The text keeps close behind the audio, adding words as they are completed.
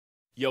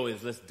Yo,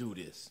 let's do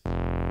this.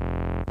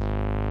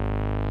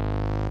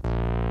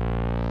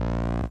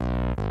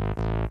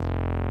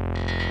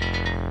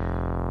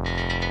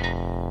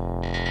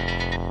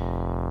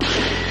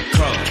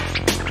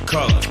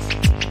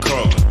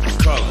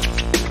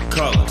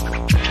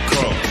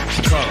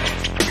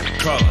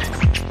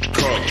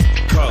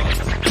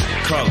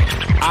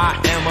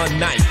 I am a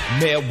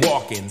nightmare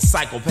walking,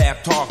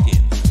 psychopath talking,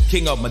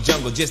 king of my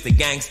jungle, just a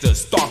gangster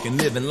stalking,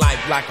 living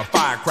life like a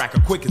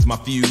firecracker, quick as my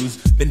fuse.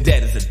 Been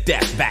dead as a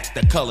death, back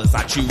the colors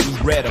I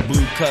choose, red or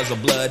blue, cause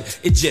of blood,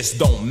 it just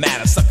don't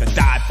matter. Sucker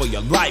died for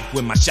your life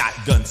when my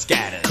shotgun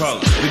scatters.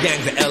 Colors. The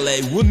gangs of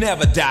LA will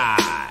never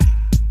die.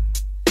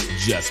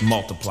 Just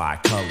multiply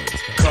colors.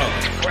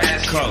 Colors.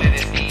 Colors.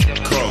 Colors.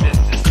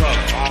 Colors.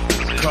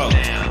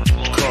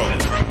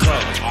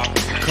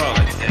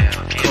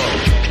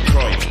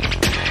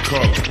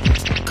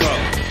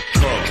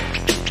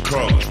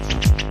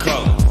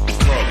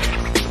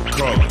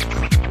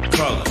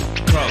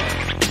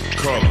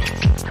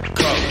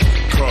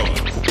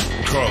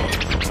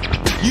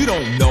 You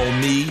don't know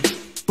me,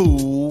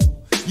 fool.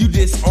 You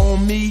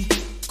disown me,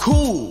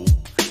 cool.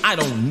 I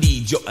don't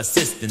need your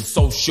assistance,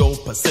 social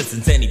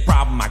persistence. Any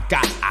problem I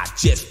got, I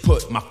just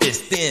put my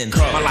fist in.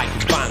 My life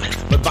is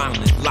violent, but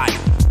violent is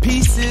life.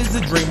 Peace is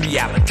a dream,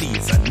 reality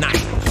is a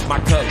night. My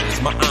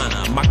colors, my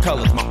honor, my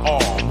colors, my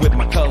all. With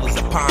my colors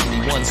upon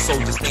me, one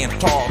soldier stand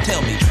tall.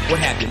 Tell me, what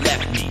have you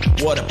left me?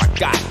 What have I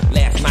got?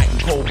 Last night in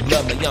cold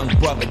blood, my young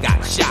brother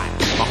got shot.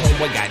 My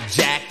homeboy got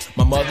jacked,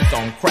 my mother's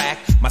on crack.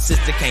 My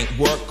sister can't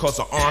work cause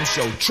her arms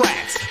show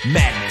tracks.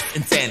 Madness,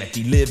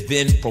 insanity, live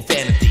in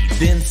profanity.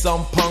 Then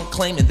some punk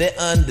claiming they're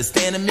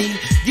understanding me.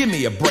 Give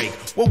me a break,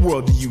 what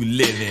world do you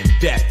live in?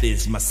 Death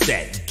is my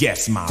set,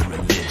 guess my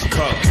religion.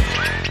 Color,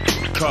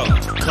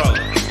 color, color.